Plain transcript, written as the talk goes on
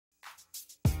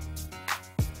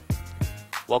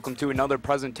Welcome to another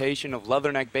presentation of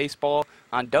Leatherneck Baseball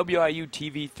on WIU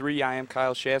TV3. I am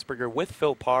Kyle Schasberger with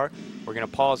Phil Parr. We're going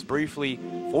to pause briefly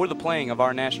for the playing of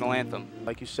our national anthem.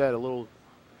 Like you said, a little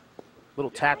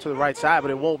tap to the right side,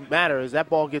 but it won't matter as that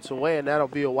ball gets away, and that'll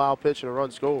be a wild pitch and a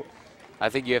run scored. I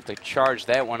think you have to charge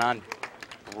that one on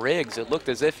Briggs. It looked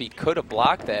as if he could have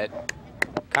blocked that.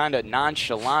 Kind of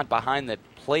nonchalant behind the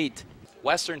plate.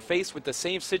 Western faced with the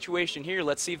same situation here.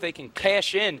 Let's see if they can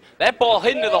cash in. That ball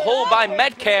hit into the hole by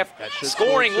Metcalf.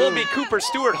 Scoring will be Cooper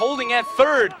Stewart. Holding at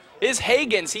third is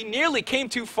Hagens. He nearly came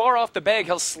too far off the bag.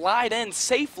 He'll slide in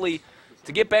safely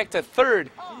to get back to third.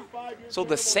 So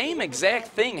the same exact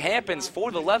thing happens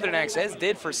for the Leathernecks as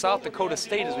did for South Dakota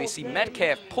State, as we see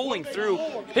Metcalf pulling through,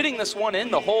 hitting this one in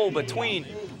the hole between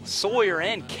Sawyer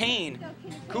and Kane.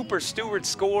 Cooper Stewart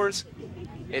scores.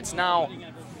 It's now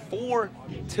 4-3.